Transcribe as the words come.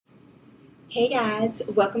Hey guys,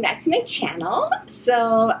 welcome back to my channel.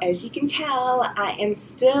 So as you can tell, I am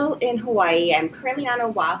still in Hawaii. I'm currently on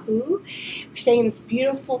Oahu. We're staying in this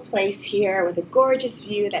beautiful place here with a gorgeous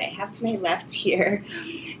view that I have to my left here.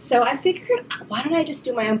 So I figured, why don't I just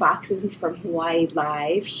do my unboxings from Hawaii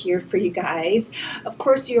live here for you guys. Of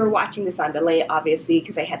course, you're watching this on delay, obviously,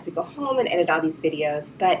 because I had to go home and edit all these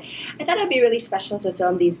videos. But I thought it'd be really special to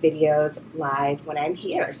film these videos live when I'm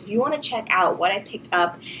here. So if you want to check out what I picked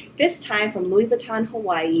up this time from Louis Vuitton,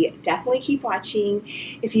 Hawaii, definitely keep watching.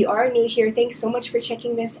 If you are new here, thanks so much for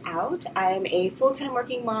checking this out. I'm a full-time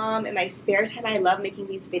working mom. In my spare time, I love making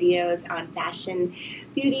these videos on fashion,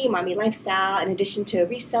 beauty, mommy lifestyle, in addition to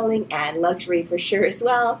reselling and luxury for sure as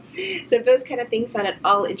well. So if those kind of things sound at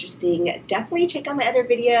all interesting, definitely check out my other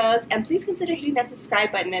videos and please consider hitting that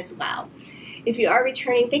subscribe button as well. If you are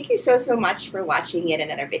returning, thank you so much for watching yet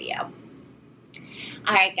another video.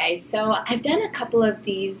 Alright guys, so I've done a couple of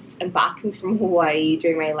these unboxings from Hawaii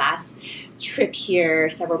during my last trip here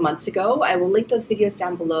several months ago. I will link those videos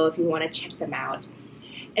down below if you want to check them out.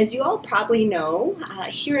 As you all probably know,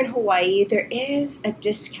 here in Hawaii there is a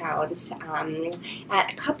discount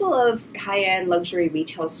at a couple of high-end luxury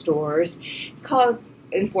retail stores. It's called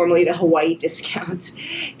informally the Hawaii discount,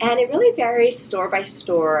 and it really varies store by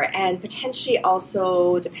store and potentially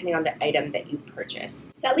also depending on the item that you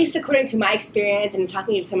purchase. So at least according to my experience and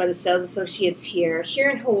talking to some of the sales associates here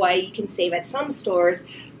in Hawaii, you can save at some stores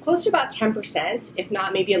close to about 10%, if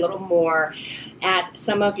not maybe a little more, at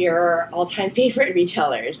some of your all-time favorite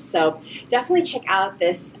retailers. So definitely check out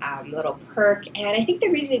this little perk, and I think the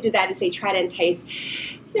reason to do that is they try to entice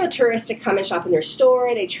tourists to come and shop in their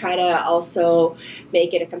store. They try to also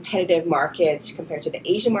make it a competitive market compared to the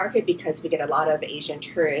Asian market because we get a lot of Asian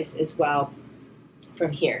tourists as well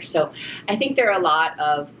from here. So I think there are a lot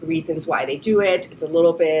of reasons why they do it. It's a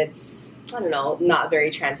little bit, I don't know, not very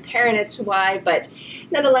transparent as to why, but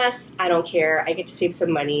nonetheless, I don't care. I get to save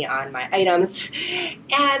some money on my items.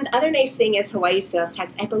 And other nice thing is Hawaii sales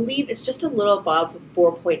tax, I believe, is just a little above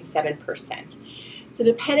 4.7%. So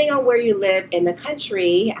depending on where you live in the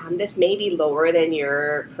country, this may be lower than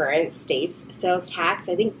your current state's sales tax.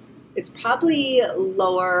 I think it's probably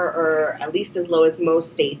lower or at least as low as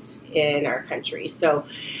most states in our country. So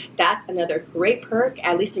that's another great perk.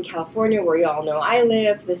 At least in California, where you all know I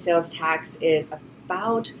live, the sales tax is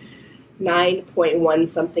about 9.1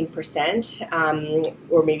 something percent,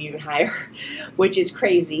 or maybe even higher, which is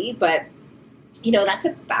crazy. But that's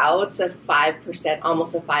about a 5%,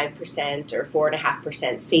 almost a 5% or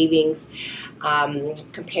 4.5% savings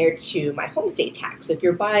compared to my home state tax. So if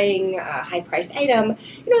you're buying a high price item,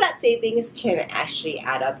 that savings can actually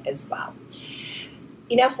add up as well.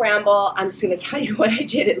 Enough ramble, I'm just going to tell you what I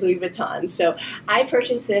did at Louis Vuitton. So I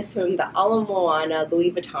purchased this from the Ala Moana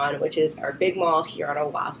Louis Vuitton, which is our big mall here on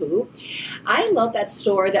Oahu. I love that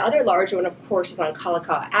store. The other large one, of course, is on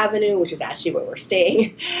Kalakaua Avenue, which is actually where we're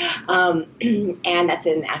staying. And that's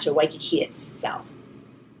in actual Waikiki itself.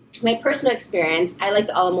 My personal experience, I like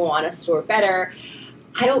the Ala Moana store better.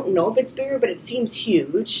 I don't know if it's bigger, but it seems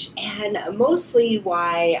huge. And mostly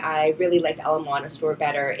why I really like the Ala Moana store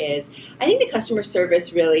better is I think the customer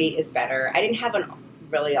service really is better. I didn't have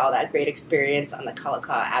really all that great experience on the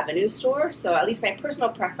Kalakaua Avenue store. So at least my personal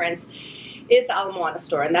preference is the Ala Moana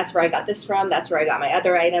store. And that's where I got this from. That's where I got my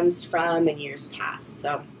other items from in years past.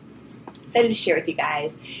 So excited to share with you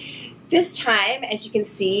guys. This time, as you can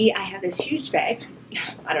see, I have this huge bag.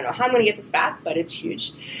 I don't know how I'm going to get this back, but it's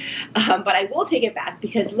huge. But I will take it back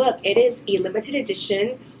because look, it is a limited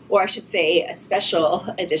edition, or I should say a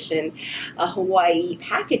special edition, Hawaii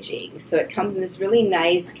packaging. So it comes in this really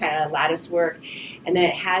nice kind of lattice work, and then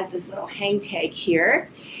it has this little hang tag here.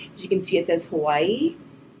 As you can see, it says Hawaii.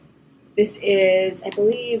 This is, I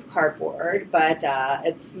believe, cardboard, but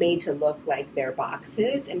it's made to look like their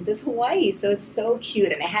boxes, and it says Hawaii, so it's so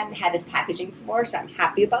cute, and I hadn't had this packaging before, so I'm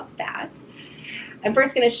happy about that. I'm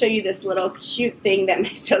first going to show you this little cute thing that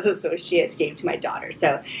my sales associates gave to my daughter.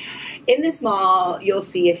 So in this mall, you'll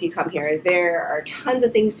see if you come here, there are tons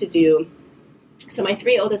of things to do. So my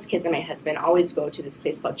three oldest kids and my husband always go to this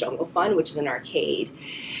place called Jungle Fun, which is an arcade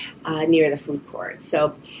near the food court.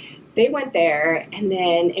 So they went there, and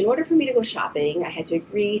then in order for me to go shopping, I had to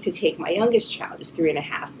agree to take my youngest child, who's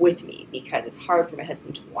 3.5, with me because it's hard for my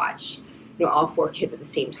husband to watch all 4 kids at the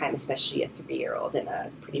same time, especially a 3-year-old in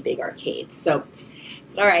a pretty big arcade. So I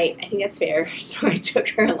said, all right, I think that's fair. So I took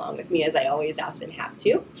her along with me, as I always often have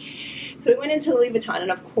to. So we went into Louis Vuitton,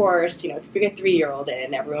 and of course, if you bring a 3-year-old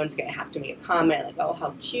in, everyone's going to have to make a comment like, oh,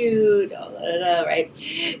 how cute, oh, right?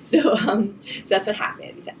 So that's what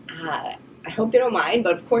happened. I hope they don't mind,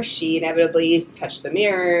 but of course she inevitably touched the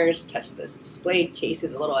mirrors, touched the display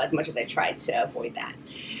cases a little, as much as I tried to avoid that.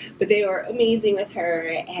 But they were amazing with her,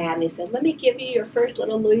 and they said, let me give you your first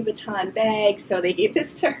little Louis Vuitton bag. So they gave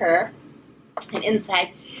this to her, and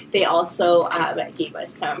inside they also gave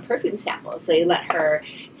us some perfume samples. So they let her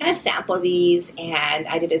kind of sample these, and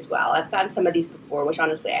I did as well. I've found some of these before, which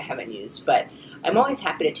honestly I haven't used, but I'm always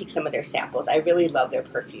happy to take some of their samples. I really love their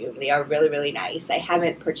perfume. They are really, really nice. I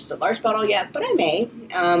haven't purchased a large bottle yet, but I may.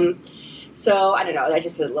 So I don't know, I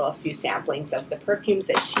just did a few samplings of the perfumes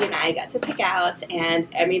that she and I got to pick out. And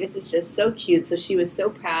I mean, this is just so cute. So she was so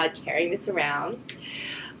proud carrying this around.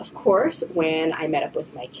 Of course, when I met up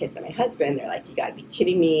with my kids and my husband, they're like, you gotta be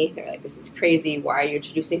kidding me. They're like, this is crazy. Why are you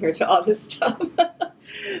introducing her to all this stuff?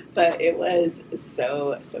 But it was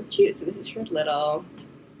so, so cute. So this is her little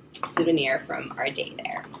souvenir from our day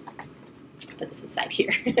there. Put this aside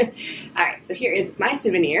here. All right, so here is my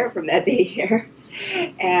souvenir from that day here.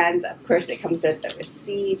 And of course it comes with the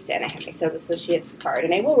receipt, and I have my sales associate's card,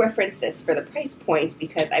 and I will reference this for the price point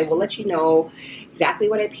because I will let you know exactly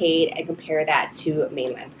what I paid and compare that to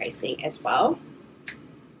mainland pricing as well.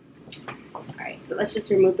 All right, so let's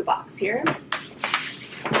just remove the box here.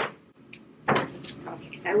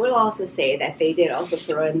 Okay, so I will also say that they did also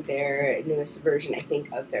throw in their newest version, I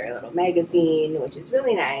think, of their little magazine, which is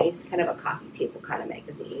really nice, kind of a coffee table kind of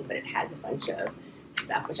magazine, but it has a bunch of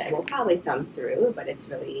stuff which I will probably thumb through, but it's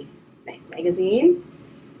really nice magazine.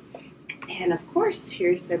 And of course,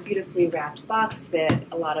 here's the beautifully wrapped box that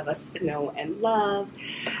a lot of us know and love.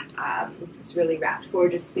 It's really wrapped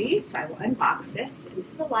gorgeously, so I will unbox this. And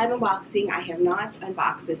this is a live unboxing. I have not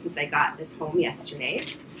unboxed this since I got this home yesterday.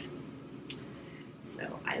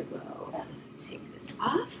 So I will take this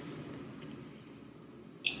off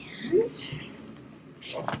and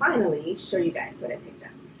we'll finally show you guys what I picked up.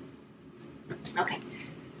 Okay.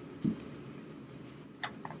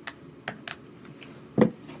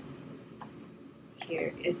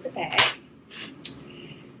 Here is the bag.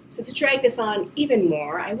 So to drag this on even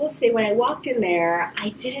more, I will say when I walked in there, I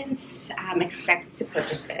didn't expect to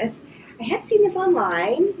purchase this. I had seen this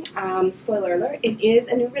online. Spoiler alert, it is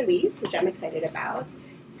a new release, which I'm excited about.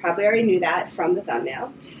 Probably already knew that from the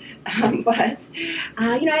thumbnail. But you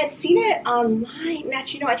know, I had seen it online.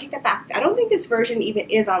 Actually, no, I take that back. I don't think this version even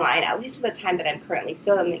is online, at least at the time that I'm currently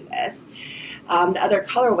filming this. The other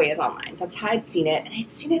colorway is online, so that's how I'd seen it. And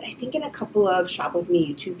I'd seen it, I think, in a couple of Shop With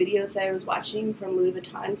Me YouTube videos that I was watching from Louis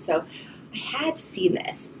Vuitton. So I had seen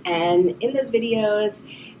this, and in those videos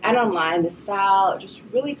and online, the style just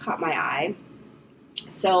really caught my eye.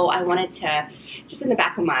 So I wanted to, just in the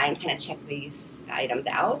back of mind, kind of check these items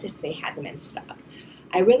out if they had them in stock.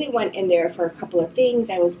 I really went in there for a couple of things.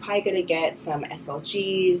 I was probably going to get some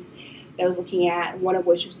SLGs that I was looking at, one of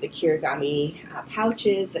which was the Kirigami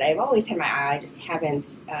pouches that I've always had my eye, just haven't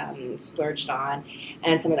splurged on,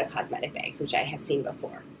 and some of the cosmetic bags, which I have seen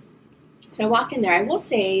before. So I walked in there. I will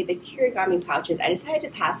say the Kirigami pouches, I decided to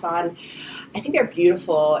pass on. I think they're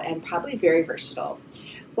beautiful and probably very versatile.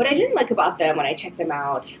 What I didn't like about them when I checked them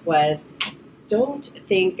out was I don't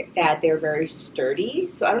think that they're very sturdy.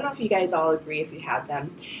 So I don't know if you guys all agree if you have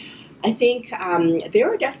them. I think they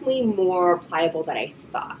were definitely more pliable than I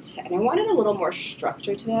thought. And I wanted a little more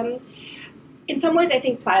structure to them. In some ways, I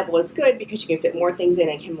think pliable is good because you can fit more things in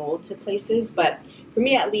and can mold to places. But for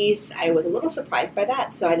me, at least, I was a little surprised by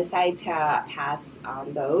that. So I decided to pass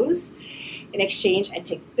on those. In exchange, I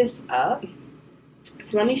picked this up.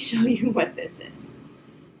 So let me show you what this is.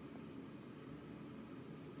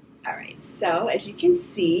 All right, so as you can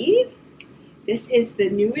see, this is the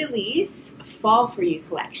new release Fall For You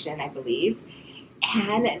collection, I believe.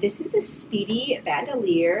 And this is a Speedy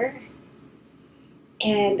bandolier.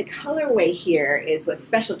 And the colorway here is what's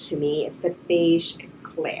special to me. It's the beige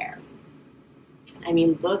Claire. I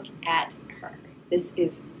mean, look at her. This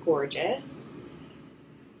is gorgeous.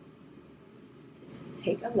 Just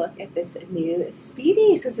take a look at this new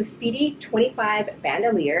Speedy. So it's a Speedy 25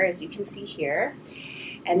 bandolier, as you can see here.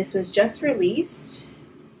 And this was just released.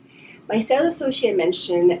 My sales associate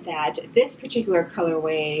mentioned that this particular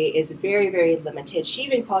colorway is very, very limited. She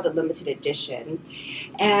even called it limited edition.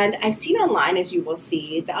 And I've seen online, as you will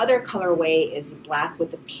see, the other colorway is black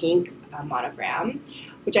with the pink monogram,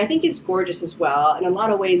 which I think is gorgeous as well. In a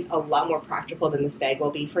lot of ways, a lot more practical than this bag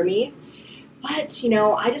will be for me. But, you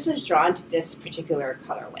know, I just was drawn to this particular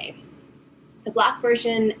colorway. The black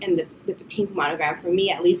version and with the pink monogram, for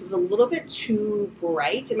me at least, was a little bit too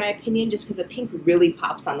bright in my opinion, just because the pink really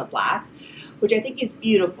pops on the black, which I think is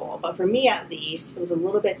beautiful. But for me at least, it was a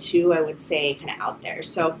little bit too, I would say, kind of out there.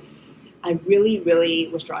 So I really, really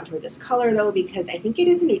was drawn toward this color though, because I think it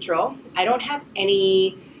is a neutral. I don't have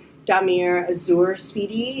any Damier Azure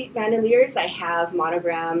Speedy bandoliers. I have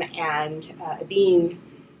monogram and bean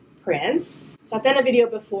prints. So I've done a video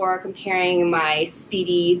before comparing my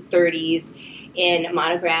Speedy 30s in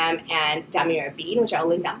monogram and Damier bean, which I'll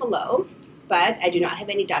link down below. But I do not have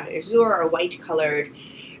any Damier Azure or white colored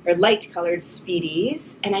or light colored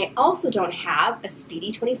Speedies. And I also don't have a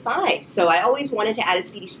Speedy 25. So I always wanted to add a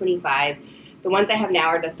Speedy 25. The ones I have now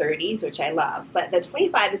are the 30s, which I love. But the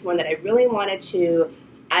 25 is one that I really wanted to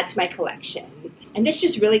add to my collection. And this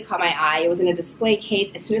just really caught my eye. It was in a display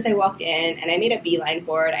case as soon as I walked in, and I made a beeline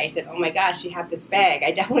for it. I said, oh my gosh, you have this bag.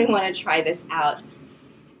 I definitely want to try this out.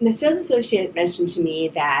 And the sales associate mentioned to me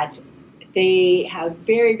that they have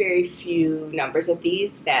very, very few numbers of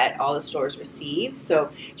these that all the stores receive. So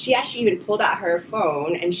she actually even pulled out her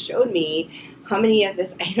phone and showed me how many of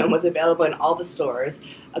this item was available in all the stores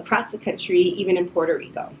across the country, even in Puerto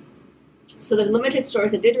Rico. So the limited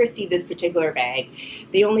stores that did receive this particular bag,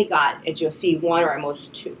 they only got, as you'll see, one or at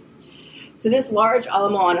most two. So this large a la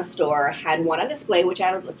Moana store had one on display, which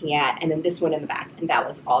I was looking at, and then this one in the back, and that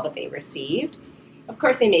was all that they received. Of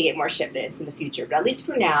course, they may get more shipments in the future, but at least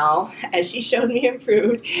for now, as she showed me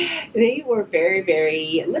improved, they were very,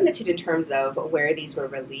 very limited in terms of where these were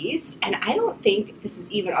released. And I don't think this is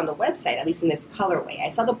even on the website, at least in this colorway. I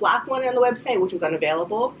saw the black one on the website, which was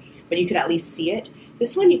unavailable, but you could at least see it.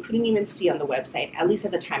 This one you couldn't even see on the website, at least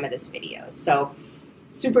at the time of this video. So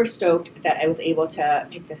super stoked that I was able to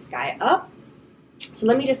pick this guy up. So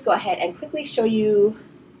let me just go ahead and quickly show you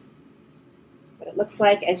what it looks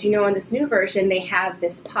like. As you know, in this new version, they have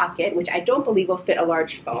this pocket, which I don't believe will fit a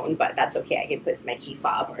large phone, but that's okay. I can put my key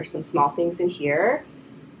fob or some small things in here.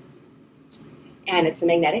 And it's a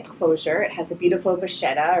magnetic closure. It has a beautiful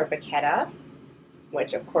vachetta or vachetta,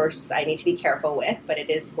 which of course I need to be careful with, but it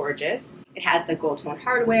is gorgeous. It has the gold tone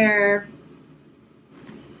hardware.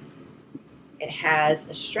 It has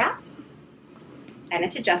a strap, and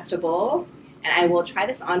it's adjustable. And I will try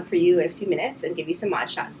this on for you in a few minutes and give you some mod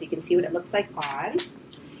shots so you can see what it looks like on.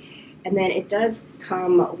 And then it does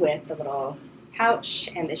come with the little pouch,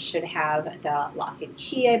 and this should have the lock and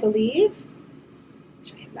key, I believe,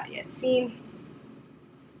 which I have not yet seen.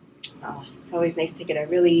 Oh, it's always nice to get a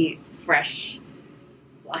really fresh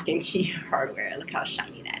lock and key hardware. Look how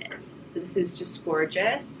shiny that is. So this is just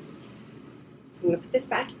gorgeous. So I'm going to put this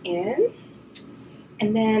back in.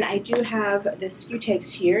 And then I do have the SKU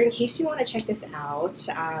tags here in case you want to check this out.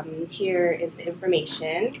 Here is the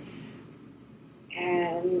information.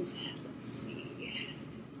 And let's see.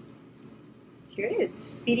 Here it is.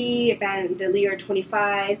 Speedy Bandolier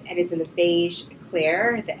 25, and it's in the beige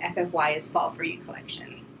clear. The FFY is Fall For You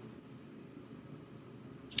collection.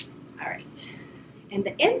 All right. And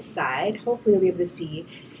the inside, hopefully you'll be able to see,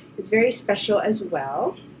 is very special as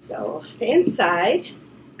well. So the inside,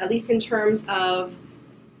 at least in terms of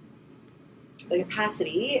the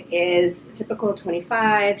capacity, is typical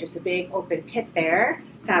 25, just a big open pit there,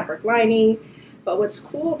 fabric lining. But what's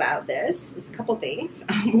cool about this is a couple things.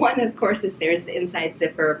 One, of course, is there's the inside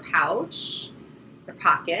zipper pouch or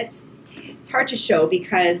pocket. It's hard to show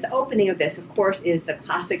because the opening of this, of course, is the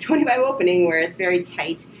classic 25 opening where it's very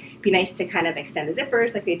tight. It'd be nice to kind of extend the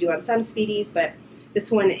zippers like they do on some Speedies, but this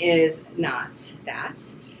one is not that.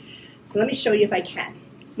 So let me show you if I can.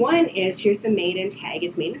 One is, here's the made in tag.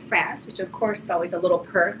 It's made in France, which of course is always a little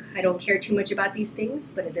perk. I don't care too much about these things,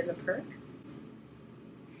 but it is a perk.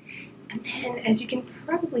 And then, as you can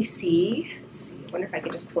probably see, let's see, I wonder if I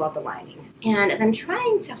can just pull out the lining. And as I'm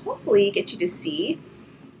trying to hopefully get you to see,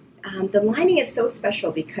 the lining is so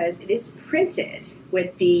special because it is printed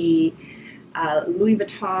with the Louis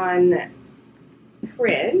Vuitton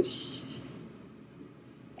print.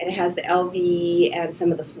 And it has the LV and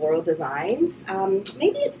some of the floral designs.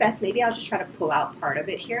 Maybe it's best, maybe I'll just try to pull out part of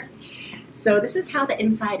it here. So this is how the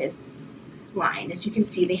inside is lined. As you can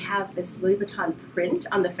see, they have this Louis Vuitton print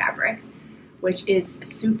on the fabric, which is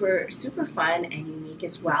super, super fun and unique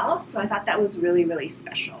as well. So I thought that was really, really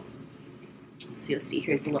special. So you'll see,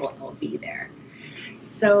 here's a little LV there.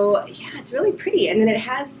 So yeah, it's really pretty. And then it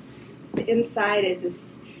has, the inside is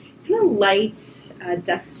this kind of light,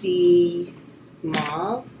 dusty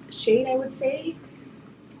mauve shade, I would say.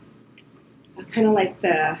 Kind of like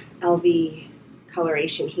the LV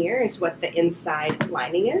coloration here is what the inside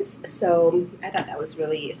lining is. So I thought that was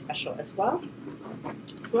really special as well.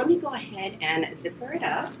 So let me go ahead and zipper it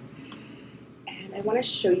up. And I want to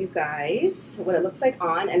show you guys what it looks like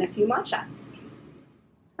on and a few mod shots.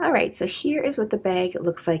 Alright, so here is what the bag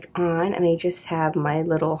looks like on, and I just have my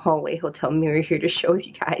little hallway hotel mirror here to show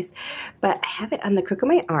you guys. But I have it on the crook of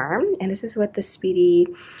my arm, and this is what the Speedy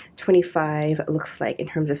 25 looks like in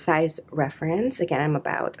terms of size reference. Again, I'm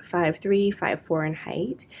about 5'3", 5'4" in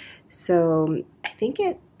height, so I think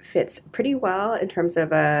it fits pretty well in terms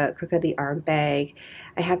of a crook of the arm bag.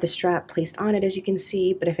 I have the strap placed on it, as you can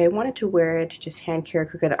see, but if I wanted to wear it, just hand carry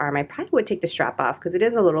crook of the arm, I probably would take the strap off because it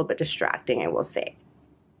is a little bit distracting, I will say.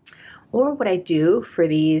 Or what I do for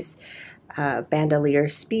these bandolier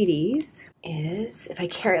Speedies is if I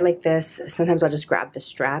carry it like this, sometimes I'll just grab the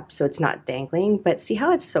strap so it's not dangling, but see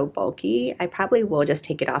how it's so bulky? I probably will just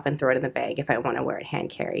take it off and throw it in the bag if I want to wear it hand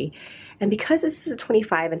carry. And because this is a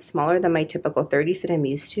 25 and smaller than my typical 30s that I'm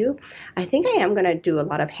used to, I think I am going to do a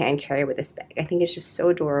lot of hand carry with this bag. I think it's just so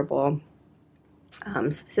adorable. So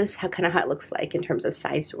this is how it looks like in terms of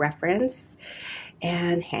size reference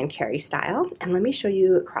and hand carry style. And let me show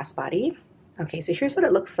you crossbody. Okay, so here's what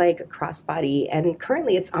it looks like crossbody, and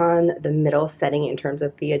currently it's on the middle setting in terms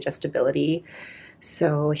of the adjustability.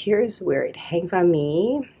 So here's where it hangs on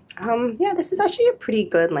me. Yeah, this is actually a pretty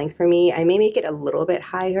good length for me. I may make it a little bit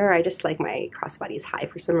higher. I just like my crossbodies high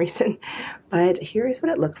for some reason. But here's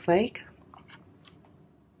what it looks like.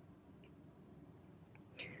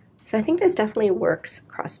 So I think this definitely works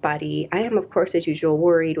crossbody. I am, of course, as usual,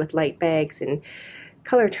 worried with light bags and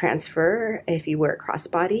color transfer if you wear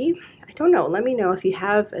crossbody. I don't know. Let me know if you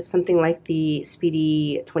have something like the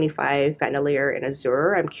Speedy 25 bandolier in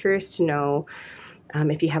Azure. I'm curious to know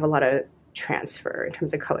if you have a lot of transfer in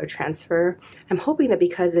terms of color transfer. I'm hoping that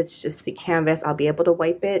because it's just the canvas, I'll be able to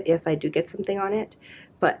wipe it if I do get something on it.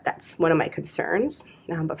 But that's one of my concerns.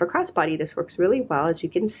 But for crossbody, this works really well, as you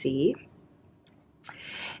can see.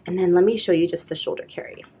 And then let me show you just the shoulder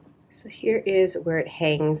carry. So here is where it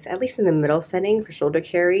hangs, at least in the middle setting for shoulder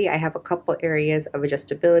carry. I have a couple areas of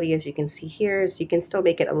adjustability, as you can see here, so you can still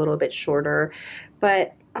make it a little bit shorter.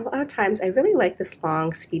 But a lot of times I really like this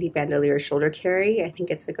long Speedy bandolier shoulder carry. I think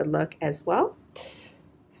it's a good look as well.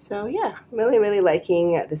 So yeah, really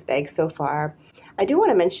liking this bag so far. I do want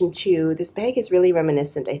to mention too, this bag is really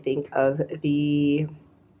reminiscent, I think, of the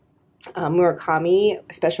Murakami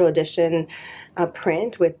special edition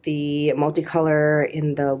print with the multicolor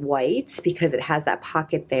in the whites, because it has that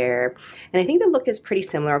pocket there. And I think the look is pretty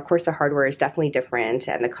similar. Of course, the hardware is definitely different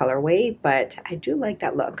and the colorway, but I do like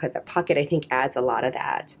that look because the pocket, I think, adds a lot of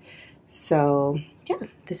that. So yeah,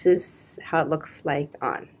 this is how it looks like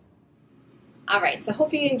on. Alright, so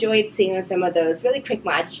hopefully you enjoyed seeing some of those really quick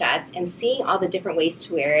mod shots and seeing all the different ways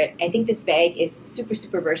to wear it. I think this bag is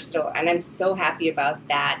super versatile, and I'm so happy about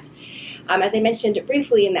that. As I mentioned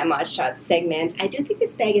briefly in that mod shots segment, I do think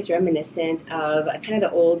this bag is reminiscent of kind of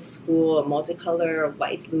the old school multicolor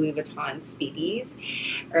white Louis Vuitton Speedies,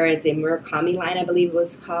 or the Murakami line, I believe it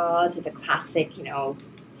was called, the classic, you know,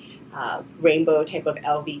 rainbow type of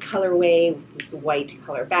LV colorway with this white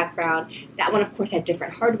color background. That one, of course, had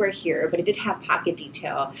different hardware here, but it did have pocket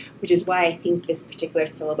detail, which is why I think this particular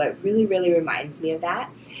silhouette really reminds me of that.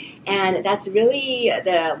 And that's really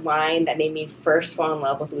the line that made me first fall in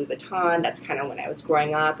love with Louis Vuitton. That's kind of when I was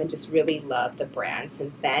growing up, and just really loved the brand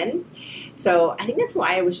since then. So I think that's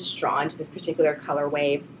why I was just drawn to this particular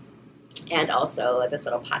colorway and also this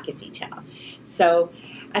little pocket detail. So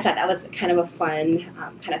I thought that was kind of a fun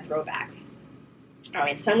kind of throwback. All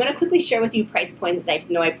right, so I'm going to quickly share with you price points, as I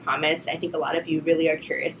know I promised. I think a lot of you really are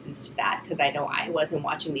curious as to that, because I know I wasn't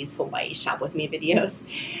watching these Hawaii Shop With Me videos.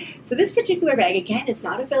 So this particular bag, again, it's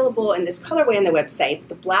not available in this colorway on the website.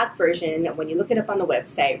 The black version, when you look it up on the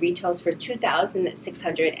website, retails for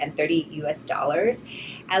 $2,630 US,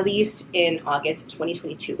 at least in August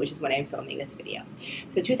 2022, which is when I'm filming this video.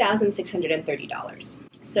 So $2,630.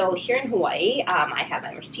 So here in Hawaii, I have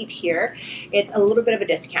my receipt here. It's a little bit of a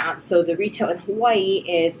discount. So the retail in Hawaii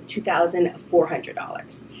is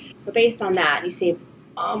 $2,400. So based on that, you save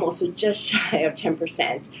almost, so just shy of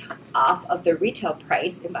 10% off of the retail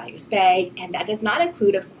price in buying this bag. And that does not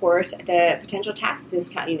include, of course, the potential tax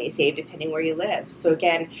discount you may save depending where you live. So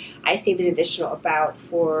again, I saved an additional about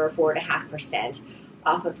 4.5%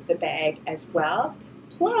 off of the bag as well.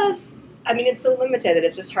 Plus, I mean, it's so limited that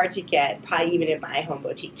it's just hard to get, probably even in my home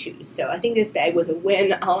boutique too. So I think this bag was a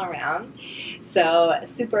win all around. So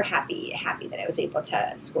super happy that I was able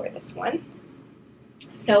to score this one.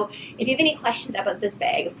 So if you have any questions about this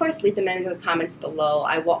bag, of course, leave them in the comments below.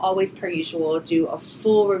 I will always, per usual, do a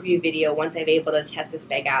full review video once I'm able to test this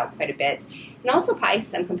bag out quite a bit and also probably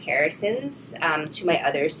some comparisons to my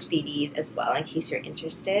other Speedies as well, in case you're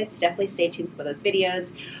interested. So definitely stay tuned for those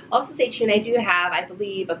videos. Also stay tuned, I do have, I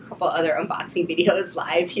believe, a couple other unboxing videos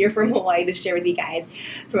live here from Hawaii to share with you guys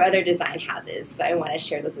from other design houses. So I want to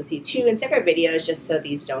share those with you too in separate videos, just so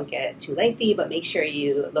these don't get too lengthy, but make sure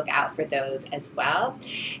you look out for those as well.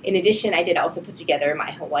 In addition, I did also put together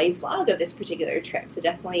my Hawaii vlog of this particular trip, so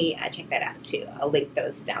definitely check that out too. I'll link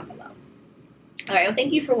those down below. All right, well,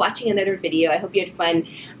 thank you for watching another video. I hope you had fun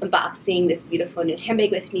unboxing this beautiful new handbag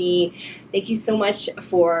with me. Thank you so much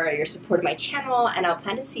for your support of my channel, and I'll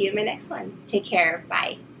plan to see you in my next one. Take care.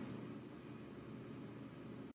 Bye.